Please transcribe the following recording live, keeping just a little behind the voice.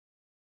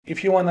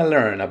If you want to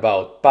learn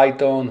about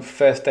Python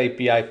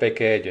FastAPI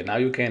package and how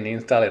you can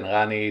install and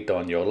run it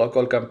on your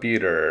local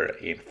computer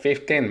in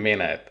 15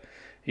 minutes,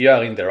 you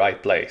are in the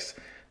right place.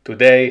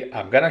 Today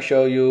I'm gonna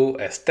show you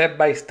a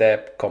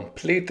step-by-step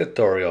complete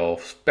tutorial,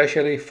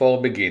 especially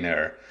for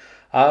beginner,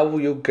 how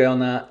you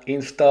gonna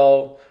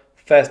install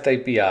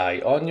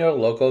FastAPI on your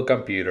local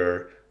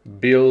computer,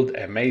 build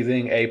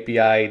amazing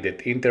API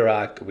that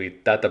interact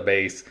with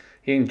database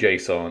in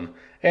Json,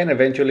 and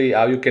eventually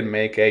how you can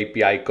make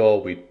API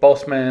call with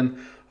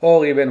Postman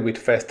or even with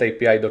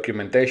FastAPI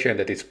documentation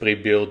that is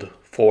pre-built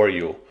for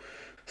you.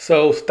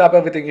 So stop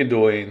everything you're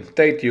doing,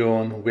 stay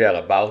tuned, we are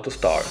about to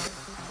start.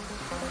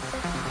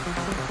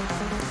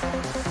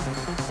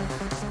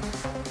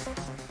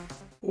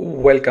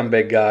 Welcome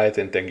back guys,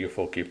 and thank you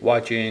for keep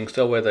watching.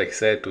 So as I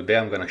said, today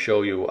I'm gonna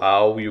show you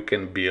how you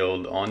can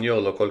build on your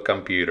local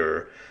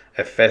computer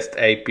a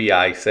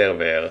FastAPI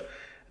server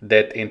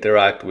that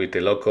interact with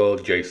the local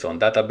JSON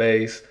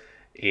database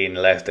in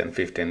less than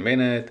 15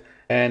 minutes.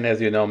 And as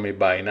you know me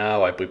by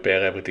now, I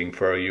prepare everything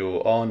for you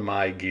on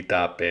my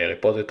GitHub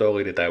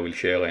repository that I will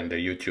share in the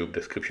YouTube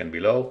description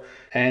below.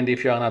 And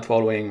if you are not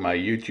following my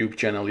YouTube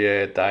channel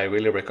yet, I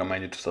really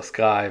recommend you to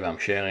subscribe. I'm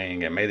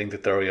sharing amazing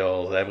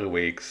tutorials every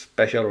week.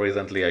 Especially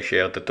recently I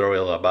shared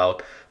tutorial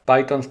about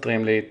Python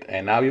Streamlit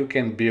and how you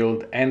can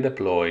build and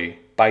deploy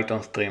Python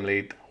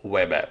Streamlit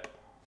web app.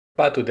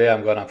 But today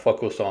I'm gonna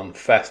focus on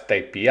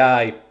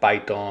FastAPI,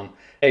 Python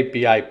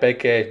API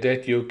package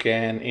that you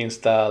can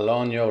install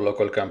on your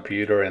local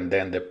computer and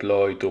then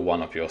deploy to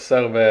one of your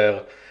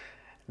servers.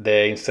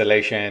 The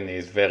installation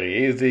is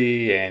very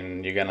easy,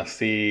 and you're gonna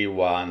see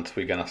once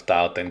we're gonna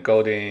start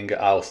encoding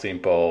how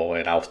simple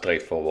and how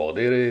straightforward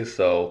it is.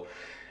 So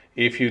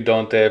if you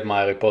don't have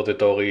my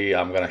repository,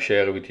 I'm gonna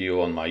share with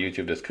you on my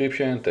YouTube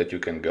description that you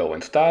can go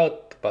and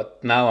start.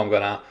 But now I'm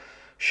gonna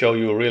show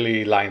you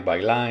really line by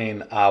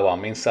line how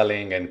I'm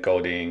installing and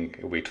coding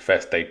with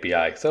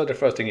FastAPI. So the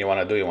first thing you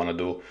want to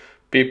do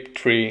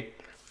pip3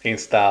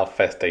 install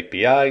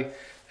FastAPI,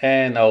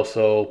 and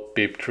also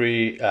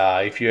pip3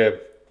 if you have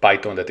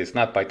Python that is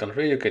not Python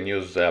 3, you can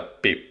use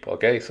pip.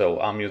 Okay,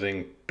 so I'm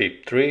using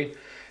pip3,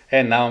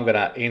 and now I'm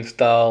gonna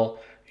install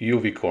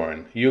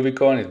Uvicorn.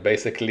 Uvicorn is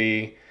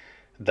basically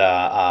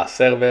the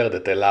server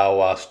that allow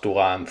us to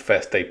run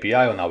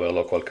FastAPI on our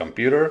local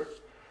computer.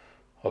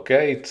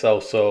 Okay, it's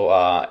also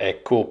a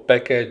cool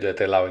package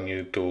that allowing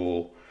you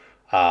to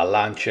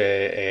launch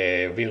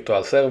a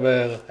virtual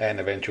server and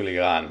eventually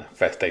run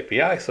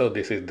FastAPI. So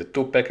this is the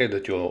two packages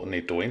that you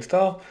need to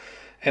install.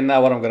 And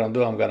now what I'm gonna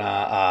do, I'm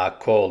gonna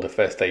call the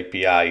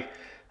FastAPI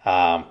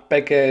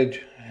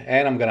package,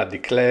 and I'm gonna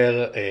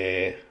declare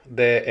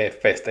the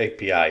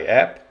FastAPI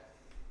app.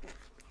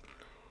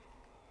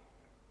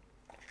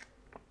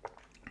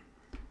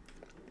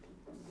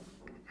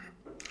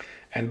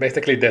 And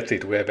basically that's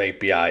it. We have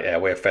API,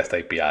 we have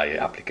FastAPI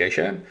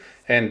application,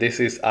 and this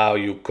is how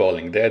you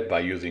calling that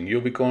by using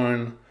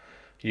Uvicorn.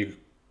 You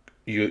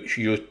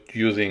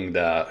using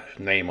the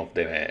name of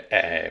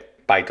the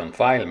Python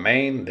file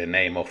main, the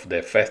name of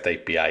the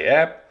FastAPI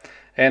app,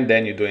 and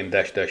then you're doing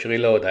 --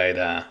 reload. I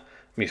had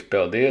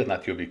misspelled here,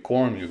 not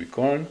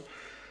Uvicorn.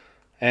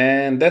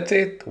 And that's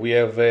it. We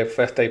have a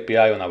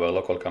FastAPI on our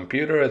local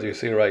computer, as you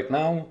see right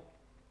now.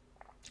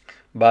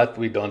 But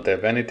we don't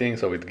have anything,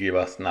 so it gives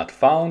us not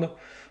found.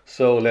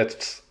 So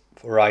let's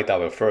write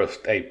our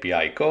first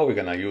API code. We're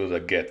gonna use a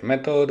get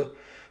method.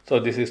 So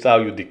this is how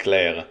you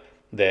declare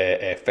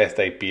the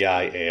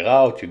FastAPI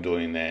route. You're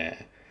doing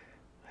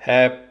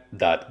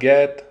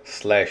app.get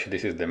 /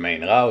 this is the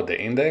main route, the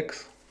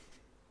index.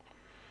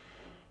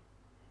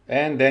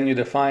 And then you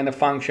define a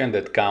function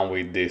that comes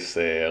with this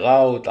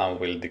route. I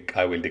will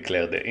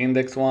declare the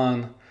index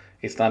one.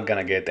 It's not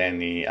gonna get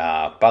any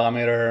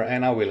parameter,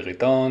 and I will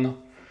return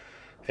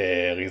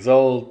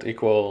result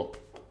equal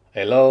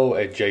hello,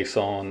 a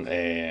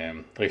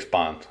JSON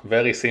response.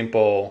 Very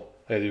simple,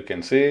 as you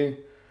can see.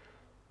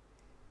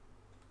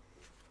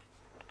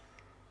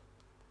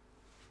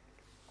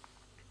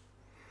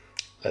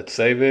 Let's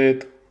save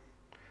it.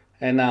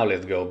 And now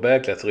let's go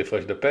back, let's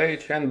refresh the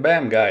page, and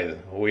bam guys,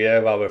 we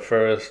have our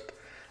first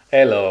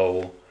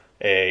hello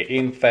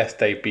in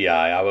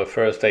FastAPI, our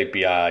first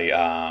API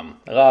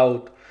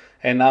route.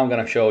 And now I'm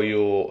gonna show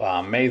you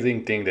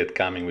amazing thing that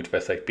coming with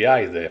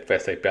FastAPI is the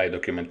FastAPI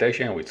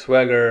documentation with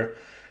Swagger.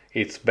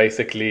 It's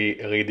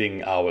basically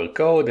reading our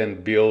code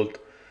and build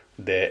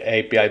the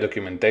API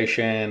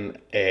documentation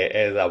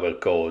as our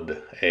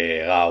code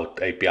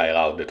API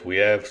route that we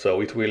have.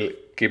 So it will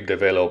keep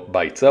developed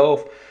by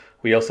itself.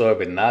 We also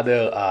have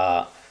another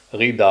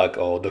redoc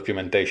or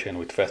documentation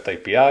with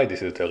FastAPI.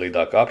 This is the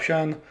redoc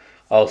option.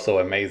 Also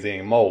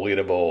amazing, more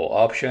readable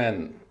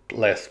option,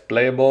 less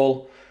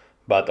playable,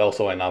 but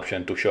also an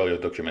option to show your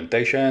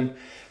documentation.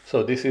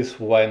 So this is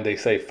when they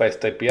say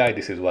FastAPI,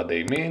 this is what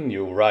they mean.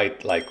 You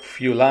write like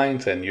few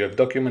lines and you have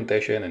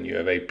documentation and you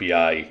have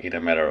API in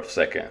a matter of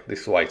seconds.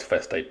 This is why it's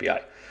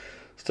FastAPI.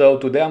 So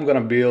today I'm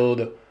gonna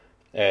build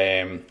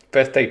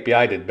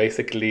FastAPI that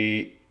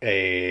basically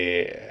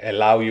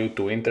allow you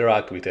to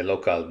interact with a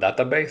local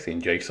database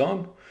in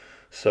JSON.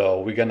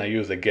 So we're gonna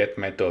use a get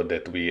method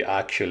that we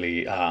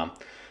actually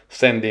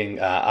sending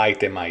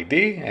item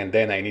ID, and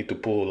then I need to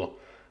pull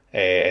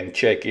and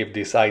check if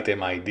this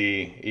item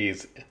ID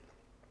is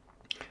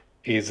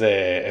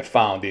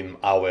found in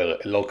our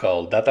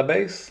local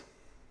database.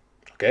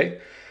 Okay,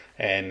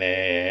 and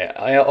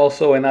I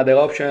also another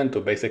option to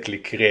basically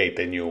create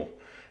a new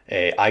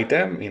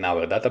item in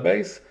our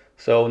database.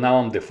 So now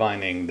I'm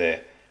defining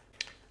the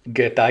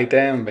get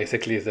item.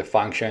 Basically is a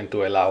function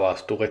to allow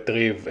us to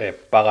retrieve a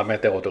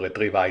parameter or to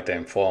retrieve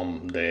item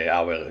from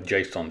our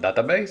JSON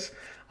database.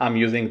 I'm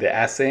using the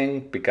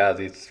async because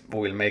it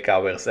will make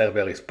our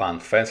server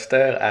respond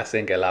faster.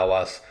 Async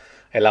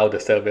allow the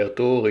server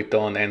to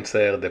return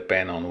answer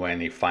depend on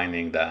when it's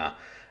finding the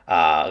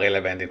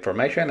relevant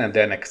information, and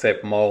then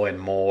accept more and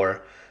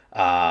more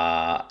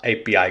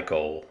API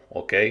call.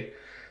 Okay,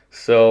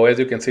 so as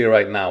you can see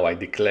right now, I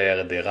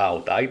declare the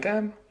route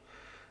item,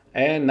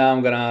 and now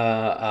I'm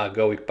gonna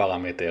go with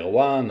parameter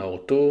 1 or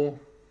 2.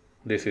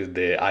 This is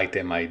the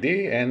item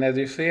ID, and as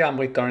you see, I'm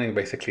returning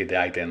basically the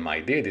item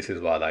ID. This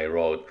is what I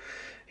wrote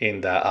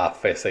in the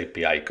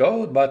FastAPI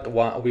code, but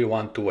we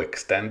want to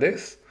extend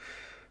this.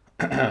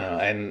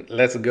 And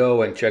let's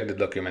go and check the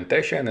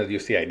documentation. As you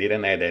see, I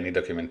didn't add any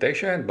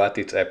documentation, but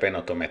it's happened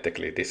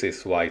automatically. This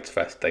is why it's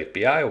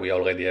FastAPI. We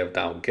already have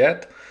now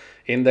get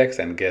index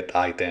and get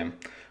item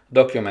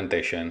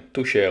documentation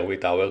to share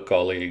with our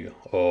colleague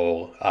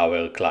or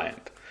our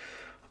client.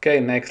 Okay,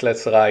 next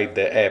let's write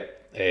the app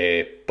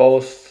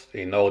post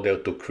in order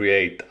to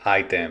create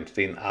items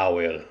in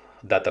our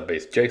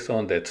database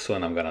JSON that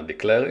soon I'm gonna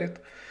declare it.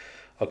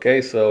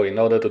 Okay, so in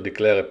order to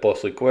declare a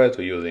post request,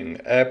 we're using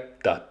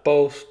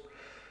app.post,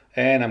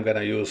 and I'm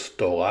gonna use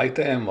store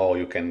item, or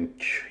you can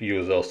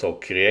use also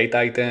create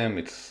item.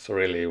 It's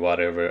really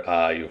whatever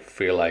you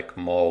feel like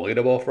more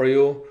readable for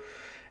you.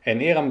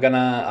 And here I'm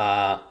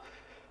gonna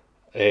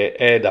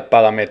add a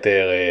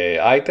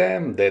parameter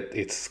item that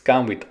it's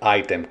come with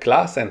item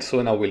class, and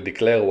soon I will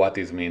declare what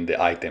is mean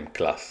the item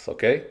class.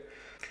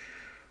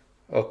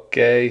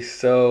 Okay,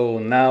 so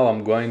now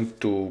I'm going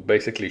to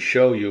basically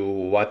show you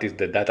what is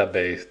the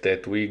database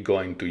that we're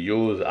going to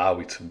use,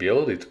 how it's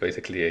built. It's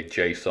basically a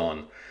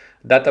JSON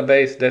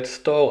database that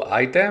store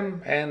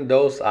item, and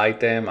those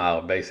items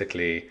are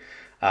basically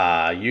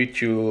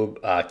YouTube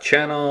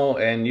channel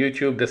and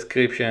YouTube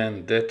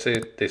description. That's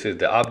it. This is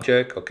the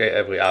object. Okay,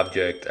 every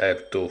object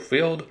have two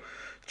fields,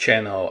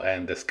 channel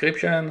and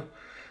description.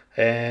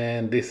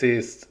 And this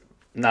is,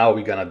 now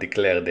we're gonna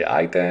declare the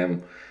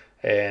item,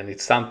 and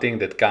it's something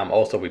that come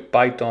also with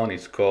Python.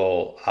 It's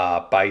called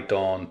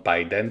Python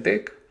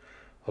pydentic.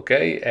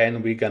 Okay,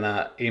 and we're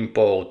gonna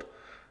import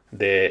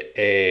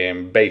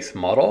the base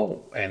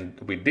model, and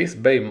with this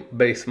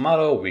base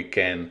model we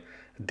can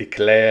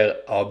declare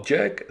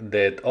object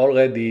that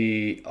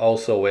already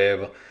also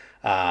have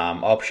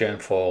option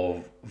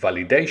for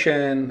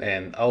validation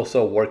and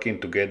also working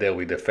together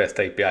with the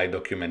FastAPI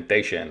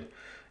documentation.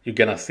 You're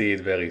gonna see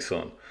it very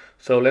soon.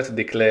 So let's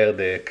declare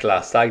the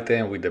class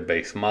item with the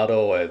base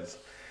model as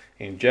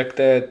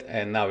injected,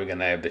 and now we're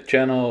gonna have the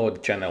channel. The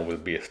channel will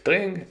be a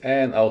string,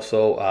 and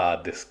also a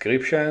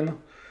description,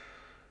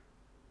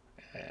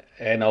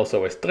 and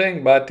also a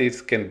string, but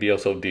it can be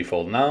also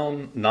default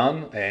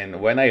none.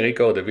 And when I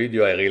record the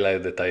video, I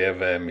realized that I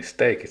have a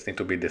mistake. It needs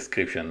to be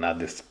description, not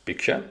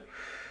description.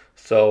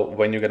 So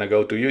when you're gonna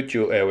go to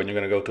YouTube, when you're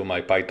gonna go to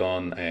my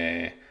Python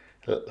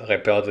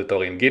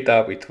repository in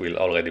GitHub, it will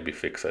already be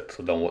fixed.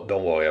 So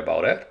don't worry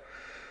about it.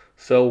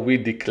 So we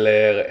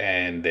declare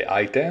and the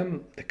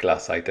item, the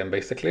class item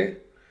basically,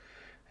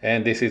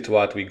 and this is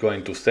what we're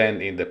going to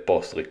send in the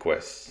post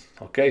request.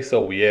 Okay,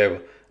 so we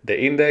have the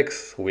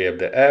index, we have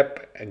the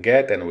app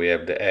get, and we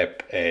have the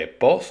app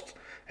post.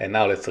 And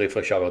now let's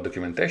refresh our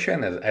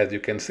documentation. As you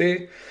can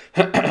see,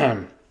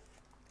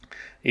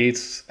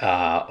 it's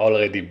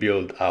already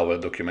built our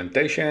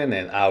documentation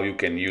and how you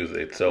can use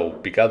it. So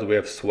because we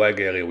have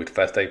Swagger with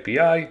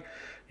FastAPI,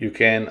 you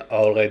can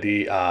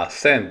already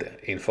send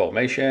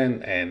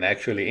information and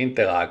actually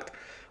interact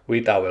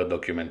with our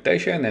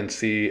documentation and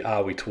see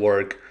how it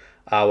works,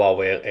 how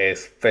our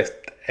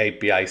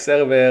FastAPI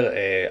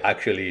server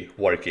actually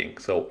working.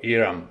 So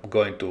here I'm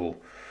going to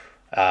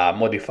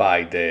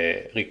modify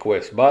the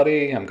request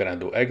body. I'm gonna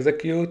do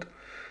execute,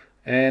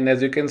 and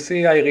as you can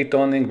see, I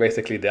returning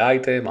basically the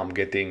item. I'm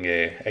getting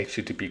a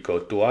HTTP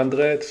code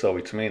 200, so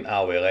it means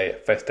our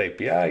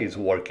FastAPI is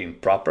working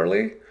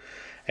properly.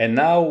 And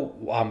now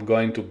I'm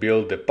going to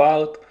build the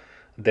part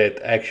that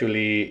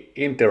actually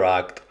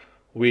interact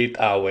with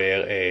our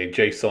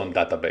JSON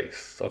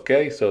database.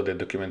 Okay, so the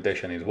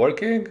documentation is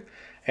working,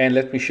 and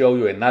let me show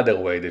you another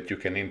way that you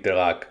can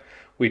interact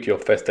with your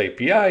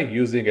FastAPI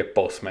using a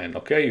postman.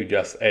 Okay, you're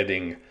just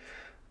adding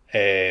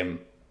the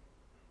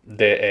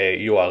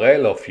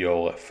URL of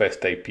your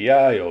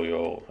FastAPI or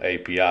your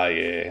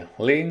API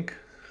link.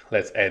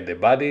 Let's add the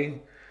body.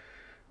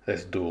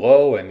 Let's do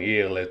row, and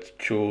here let's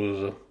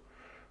choose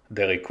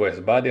the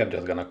request body. I'm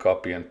just gonna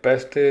copy and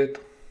paste it.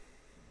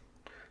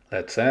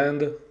 Let's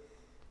send.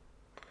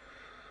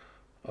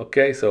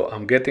 Okay, so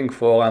I'm getting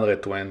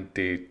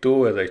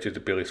 422 as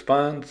HTTP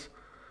response.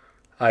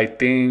 I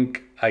didn't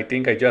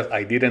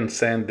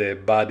send the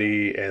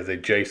body as a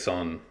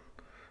JSON,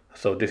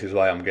 so this is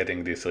why I'm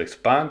getting this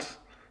response.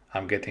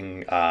 I'm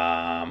getting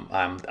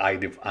undefined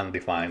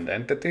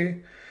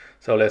entity.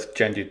 So let's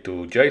change it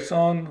to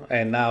JSON,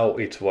 and now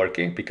it's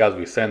working because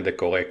we send the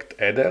correct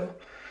header,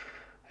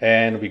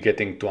 and we're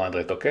getting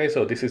 200. Okay,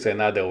 so this is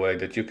another way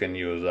that you can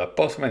use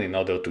Postman in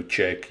order to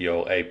check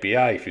your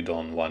API if you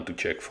don't want to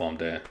check from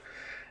the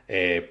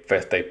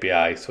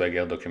FastAPI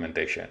Swagger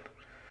documentation.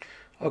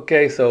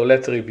 Okay, so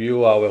let's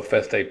review our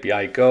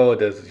FastAPI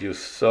code. As you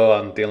saw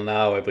until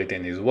now,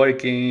 everything is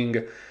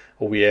working.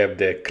 We have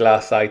the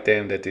class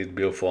item that is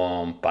built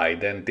from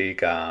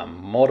Pydantic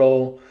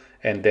model,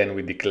 and then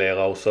we declare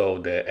also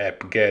the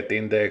app get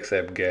index,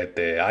 app get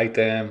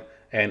item,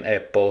 and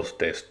app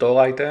post store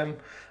item.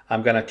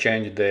 I'm gonna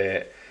change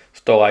the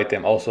store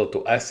item also to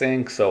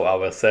async, so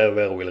our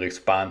server will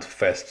respond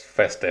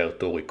faster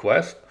to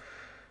request.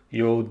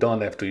 You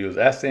don't have to use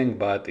async,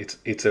 but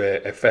it's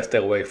a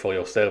faster way for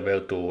your server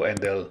to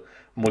handle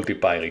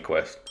multiple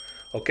requests.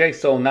 Okay,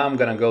 so now I'm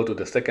gonna go to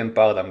the second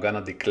part. I'm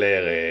gonna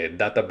declare a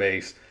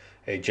database,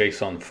 a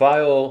JSON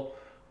file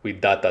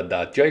with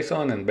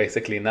data.json, and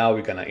basically now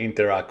we're gonna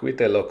interact with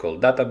a local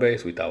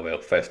database with our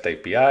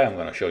FastAPI. I'm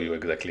gonna show you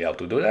exactly how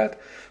to do that.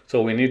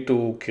 So we need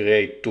to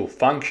create two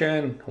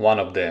functions. One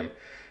of them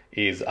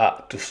is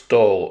to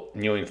store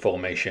new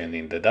information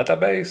in the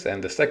database,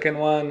 and the second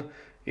one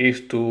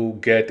is to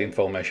get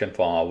information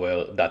from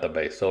our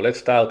database. So let's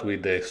start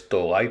with the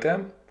store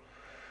item.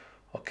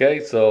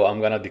 Okay, so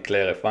I'm gonna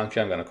declare a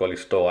function. I'm gonna call it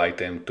store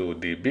item to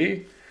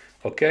DB.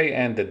 Okay,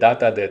 and the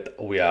data that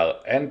we are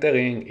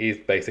entering is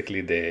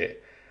basically the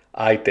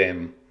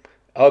item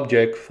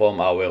object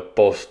from our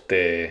post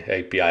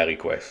API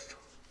request.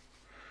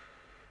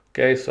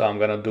 Okay, so I'm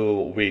gonna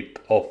do with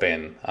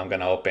open. I'm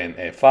gonna open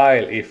a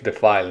file. If the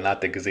file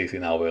not exists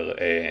in our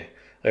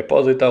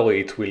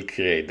repository, it will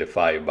create the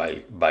file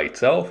by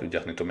itself. You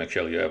just need to make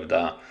sure you have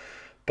the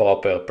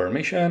proper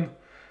permission.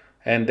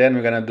 And then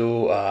we're gonna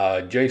do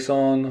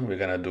JSON, we're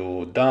gonna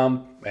do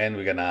dump, and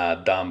we're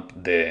gonna dump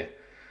the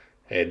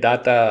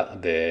data,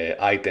 the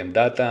item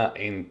data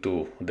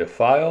into the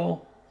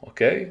file.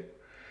 Okay,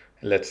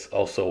 let's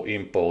also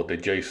import the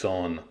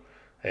JSON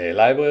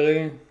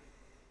library.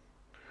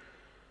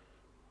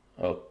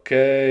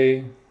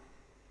 Okay.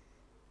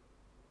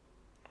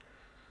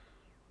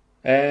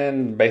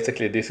 And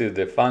basically this is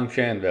the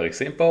function, very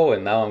simple,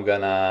 and now I'm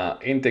gonna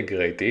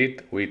integrate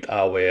it with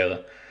our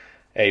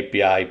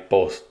API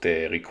post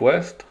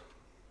request.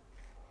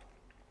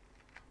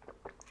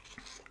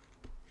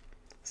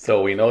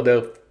 So in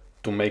order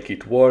to make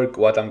it work,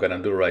 what I'm gonna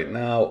do right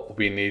now,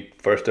 we need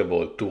first of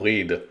all to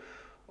read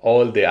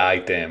all the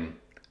item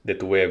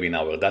that we have in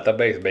our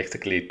database,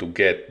 basically to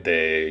get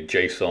the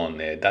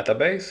JSON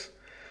database.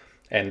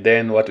 And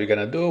then what we're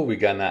gonna do, we're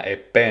gonna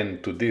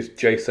append to this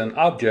JSON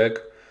object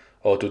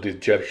or to this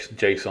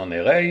JSON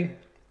array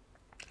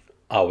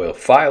our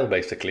file,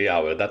 basically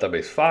our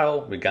database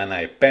file. We're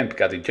gonna append,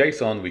 because in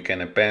JSON we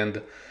can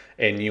append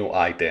a new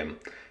item,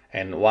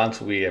 and once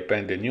we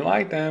append a new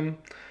item,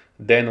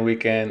 then we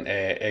can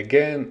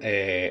again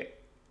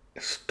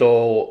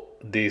store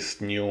this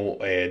new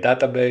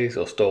database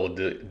or store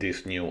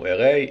this new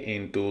array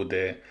into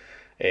the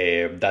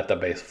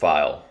database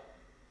file.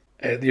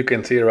 As you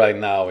can see right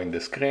now in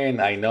the screen,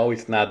 I know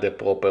it's not the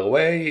proper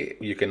way.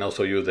 You can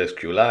also use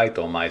SQLite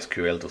or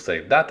MySQL to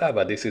save data,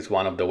 but this is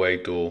one of the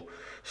ways to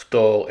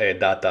store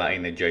data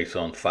in a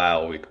JSON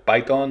file with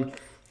Python.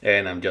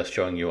 And I'm just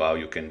showing you how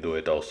you can do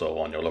it also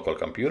on your local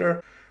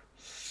computer.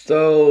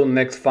 So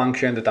next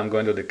function that I'm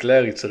going to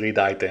declare is read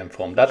item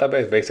from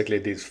database. Basically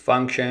this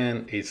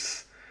function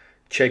is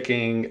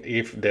checking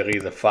if there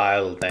is a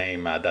file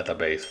named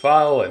database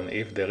file, and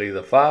if there is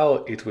a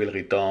file, it will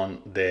return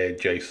the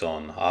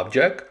JSON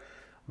object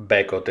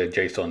back of the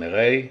JSON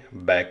array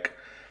back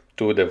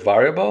to the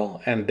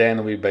variable, and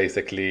then we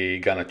basically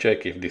gonna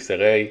check if this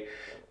array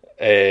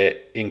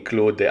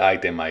include the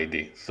item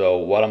ID. So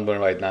what I'm doing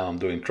right now, I'm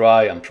doing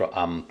try.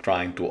 I'm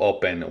trying to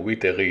open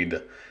with a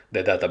read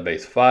the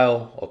database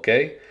file,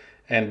 okay,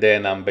 and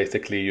then I'm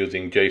basically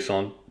using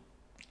JSON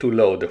to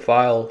load the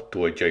file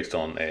to a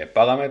JSON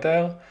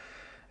parameter,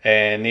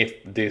 and if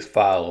this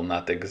file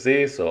not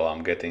exists, so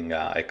I'm getting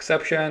an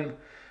exception,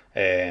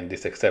 and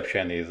this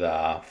exception is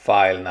a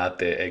file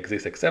not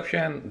exist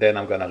exception, then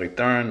I'm gonna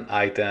return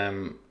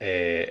item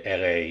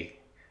array,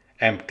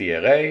 empty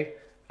array.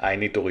 I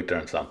need to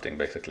return something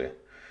basically.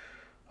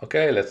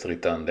 Okay, let's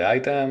return the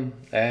item,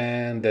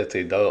 and that's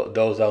it.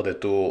 Those are the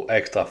two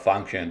extra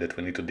functions that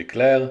we need to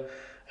declare: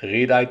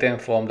 read item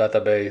from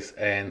database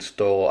and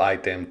store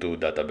item to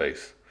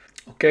database.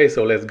 Okay,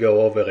 so let's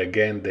go over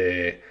again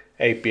the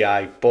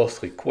API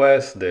post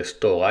request, the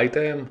store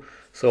item.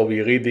 So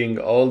we're reading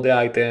all the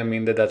item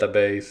in the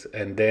database,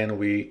 and then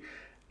we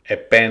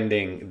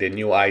appending the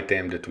new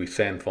item that we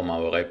send from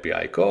our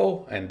API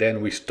call, and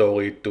then we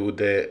store it to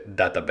the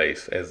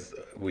database as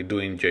we do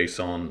in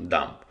JSON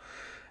dump.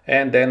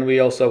 And then we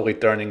also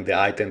returning the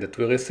item that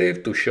we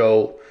received to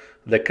show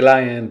the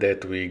client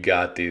that we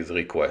got his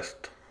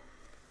request.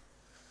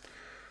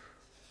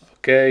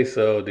 Okay,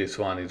 so this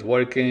one is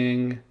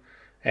working.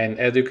 And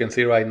as you can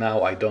see right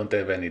now, I don't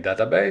have any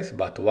database,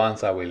 but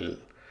once I will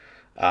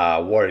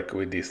work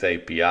with this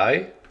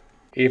API,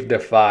 if the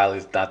file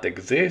is not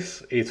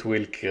exist, it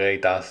will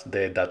create us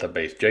the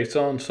database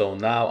JSON. So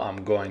now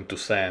I'm going to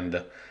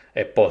send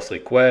a post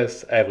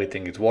request.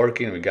 Everything is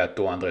working. We got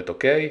 200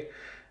 OK.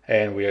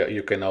 And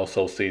you can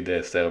also see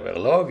the server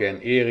log.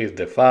 And here is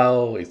the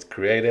file. It's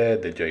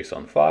created, the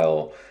JSON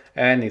file,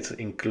 and it's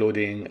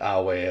including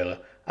our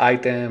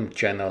item,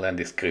 channel, and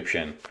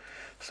description.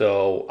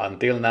 So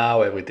until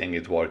now, everything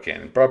is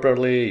working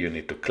properly. You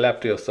need to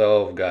clap to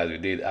yourself. Guys, you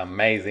did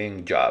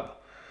amazing job.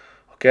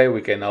 Okay,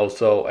 we can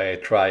also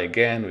try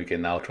again. We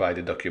can now try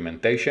the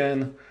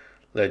documentation.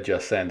 Let's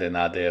just send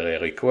another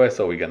request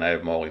so we're gonna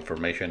have more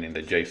information in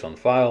the JSON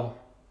file.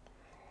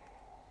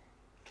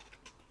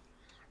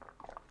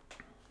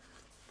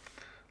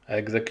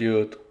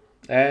 Execute,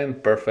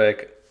 and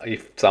perfect.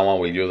 If someone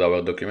will use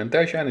our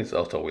documentation, it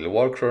also will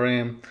work for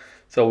him.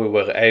 So we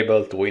were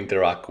able to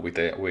interact with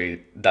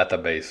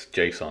database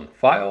JSON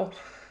file,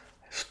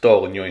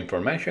 store new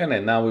information,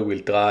 and now we will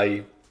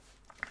try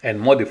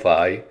and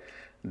modify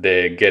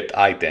the get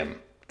item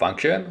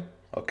function.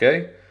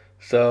 Okay,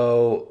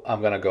 so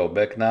I'm gonna go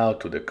back now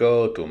to the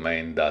code, to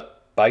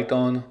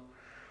main.python,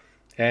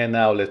 and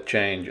now let's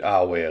change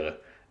our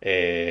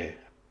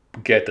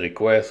get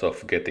request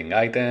of getting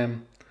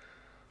item.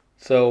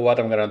 So what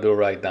I'm gonna do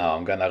right now,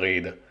 I'm gonna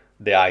read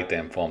the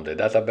item from the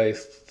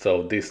database.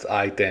 So these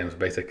items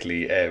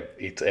basically have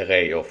its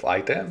array of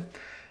items.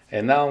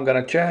 And now I'm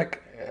gonna check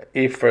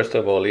if, first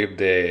of all, if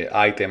the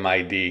item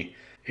ID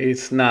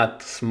is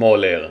not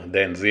smaller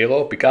than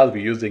 0, because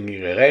we're using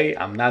an array.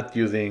 I'm not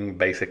using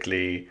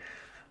basically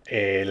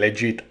a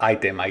legit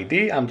item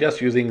ID. I'm just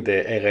using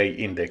the array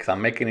index.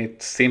 I'm making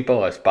it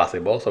simple as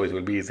possible so it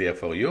will be easier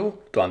for you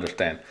to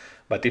understand.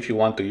 But if you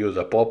want to use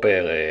a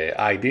proper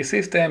ID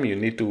system, you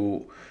need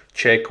to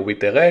check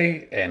with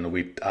array and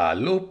with a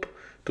loop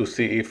to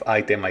see if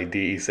item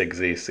ID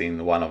exists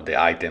in one of the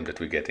items that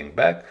we're getting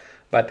back.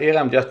 But here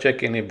I'm just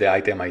checking if the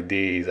item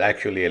ID is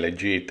actually a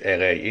legit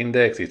array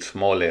index. It's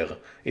smaller.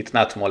 It's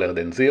not smaller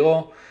than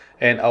 0.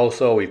 And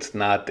also it's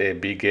not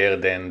bigger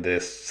than the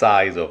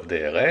size of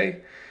the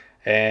array.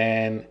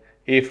 And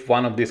if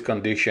one of these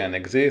conditions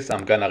exists,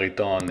 I'm gonna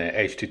return a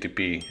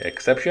HTTP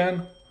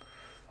exception.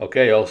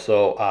 Okay,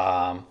 also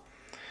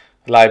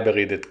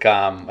library that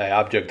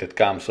object that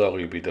comes,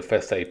 with the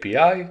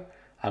FastAPI.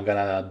 I'm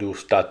gonna do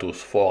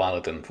status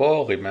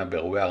 404.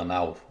 Remember, we are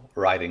now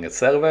writing a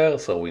server,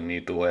 so we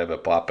need to have a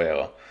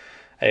proper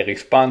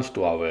response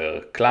to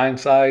our client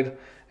side,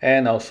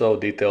 and also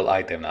detail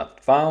item not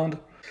found.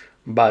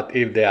 But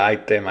if the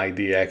item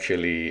ID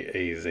actually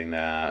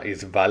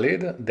is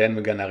valid, then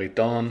we're gonna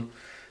return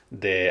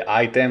the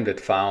item that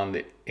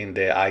found in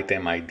the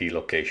item ID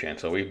location.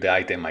 So if the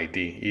item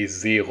ID is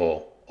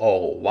 0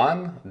 or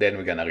 1, then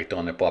we're gonna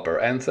return a proper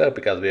answer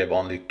because we have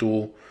only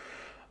 2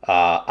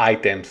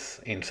 items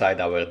inside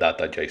our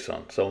data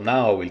JSON. So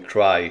now I will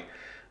try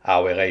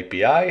our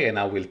API and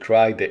I will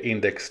try the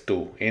index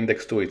 2.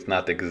 Index 2 is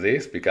not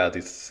exist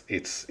because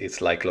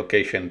it's like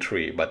location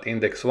 3, but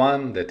index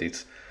 1, that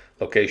is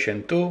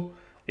location 2,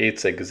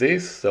 it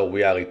exists. So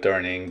we are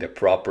returning the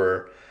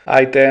proper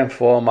item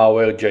from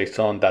our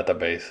JSON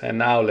database. And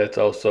now let's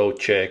also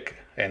check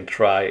and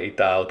try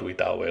it out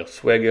with our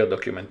Swagger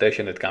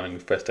documentation that's coming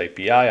with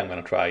FastAPI. I'm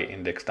gonna try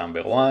index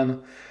number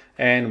 1,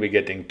 and we're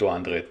getting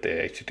 200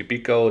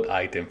 HTTP code,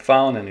 item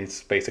found, and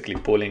it's basically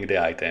pulling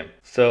the item.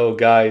 So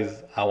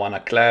guys, I wanna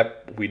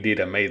clap. We did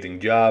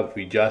amazing job.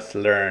 We just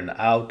learned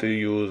how to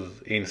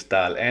use,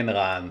 install, and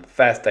run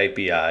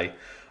FastAPI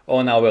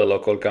on our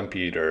local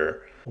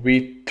computer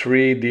with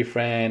 3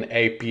 different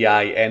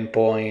API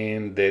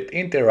endpoints that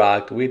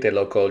interact with a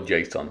local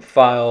JSON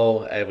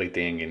file,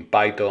 everything in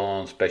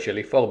Python,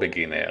 especially for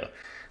beginner.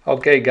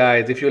 Okay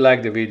guys, if you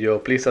like the video,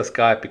 please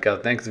subscribe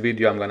because next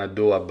video I'm gonna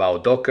do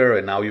about Docker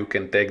and how you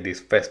can take this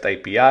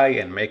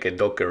FastAPI and make a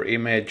Docker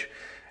image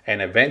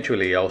and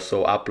eventually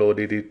also upload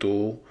it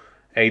to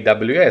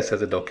AWS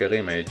as a Docker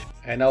image.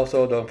 And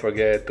also don't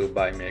forget to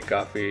buy me a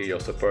coffee. Your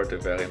support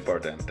is very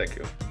important. Thank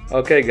you.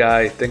 Okay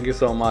guys, thank you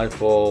so much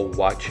for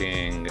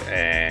watching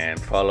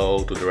and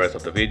follow to the rest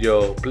of the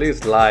video.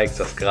 Please like,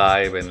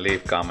 subscribe, and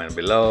leave comment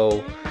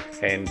below.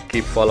 And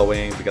keep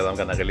following because I'm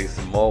gonna release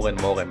more and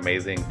more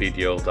amazing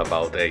videos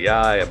about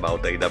AI,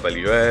 about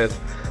AWS,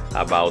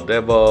 about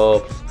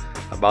DevOps,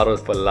 about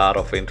a lot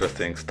of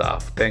interesting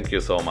stuff. Thank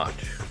you so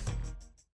much.